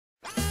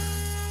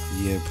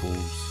Yeah,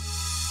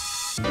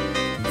 pools. You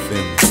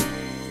feel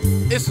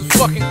me? This is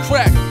fucking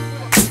crack.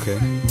 Okay.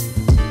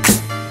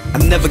 I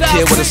never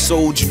care what I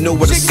sold, you know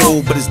what I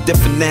sold, but it's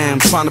different now. I'm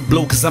trying to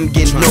blow cause I'm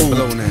getting old.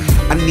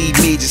 I need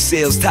major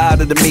sales, tired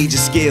of the major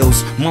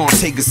scales. Mom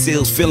taking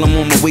sales, feel I'm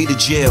on my way to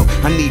jail.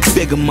 I need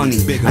bigger money,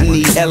 I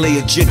need LA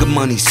or Jigger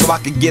money, so I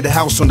can get a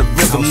house on the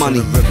river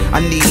money.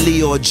 I need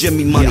Leo or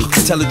Jimmy money.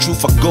 Tell the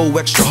truth, I go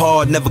extra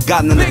hard, never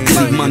got none of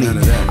Diddy money.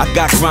 I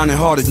got grinding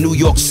hard at New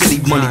York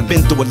City money.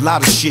 Been through a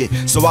lot of shit,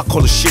 so I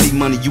call it shitty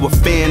money. You a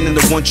fan and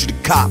I want you to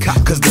cop,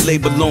 cause the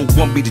label loan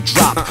want me to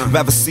drop.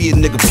 Rather see a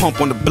nigga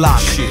pump on the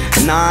block.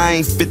 And I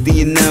ain't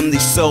 50 in them, they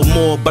sell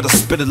more, but I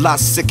spit a lot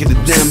sicker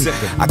than them.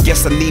 I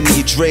guess I need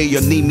me a Dre or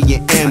need me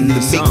an M to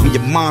make me a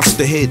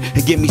monster hit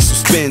and give me some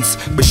spins.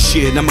 But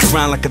shit, I'ma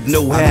grind like I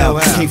know how.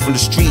 Came from the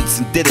streets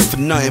and did it for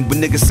nothing.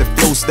 When niggas said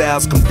flow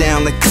styles come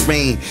down like the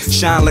rain,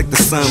 shine like the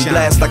sun,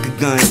 blast like a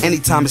gun.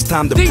 Anytime it's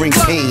time to bring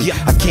pain,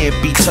 I can't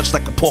be touched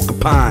like a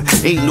porcupine.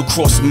 Ain't no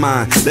cross of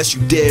mine, unless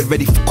you dead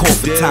ready for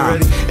corporate time.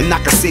 And I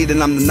can say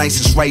that I'm the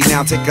nicest right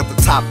now. Take out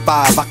the top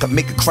 5, I can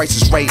make a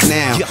crisis right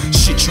now.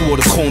 Shit, you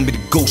oughta call me the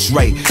ghost,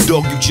 right?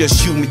 Dog, you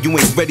just human, you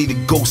ain't ready to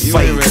ghost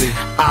fight.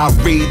 I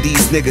raid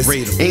these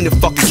niggas, ain't a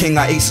fucking king,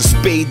 I ace a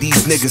spade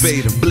these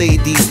niggas,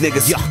 blade these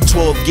niggas.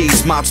 12 gauge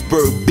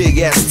Mopsburg, big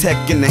ass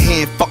tech in the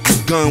hand,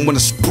 fucking gun when I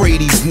spray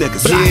these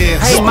niggas. Yeah,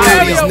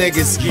 spray these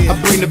niggas. I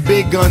bring the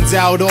big guns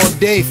out all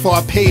day before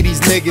I pay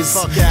these niggas.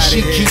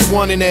 She keep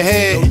one in the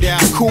head,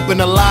 the coupe in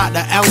a lot,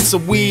 the ounce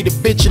of weed, a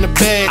bitch in the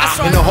bed,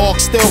 and the hawk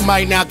still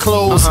might not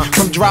close.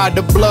 From dry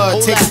to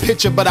blood, take a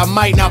picture but I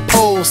might not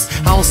post.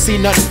 I don't see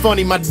nothing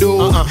funny, my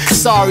dude.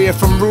 Sorry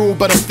if I'm rude,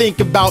 but I'm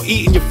thinking about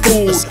eating your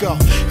food. Let's go.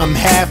 I'm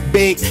half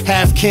baked,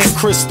 half Camp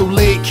Crystal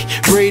Lake,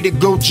 ready to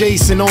go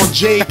Jason on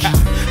Jake.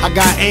 I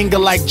got anger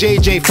like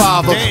JJ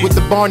Father with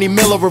the Barney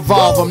Miller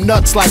revolver. I'm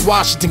nuts like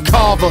Washington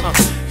Carver.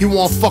 You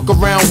won't fuck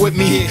around with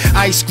me.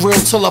 Ice grill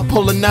till I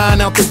pull a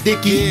 9 out the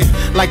dicky.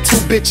 Like 2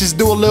 bitches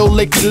do a little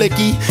licky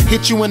licky.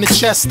 Hit you in the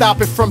chest,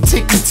 stop it from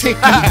ticky ticky.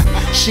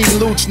 She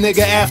looch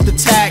nigga after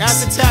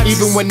tax.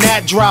 Even when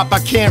that drop, I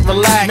can't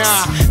relax.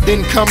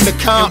 Then come the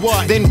comp,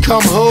 then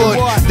come hood,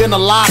 then a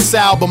Locks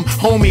album.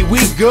 Homie, we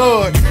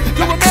good.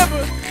 You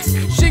remember?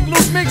 Sheik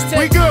Luke mixtape.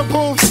 We good,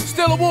 Pools.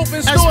 Still a wolf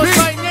in stores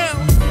right now.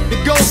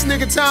 The ghost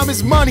nigga time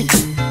is money.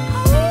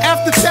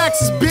 After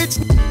taxes, bitch.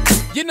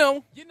 You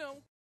know.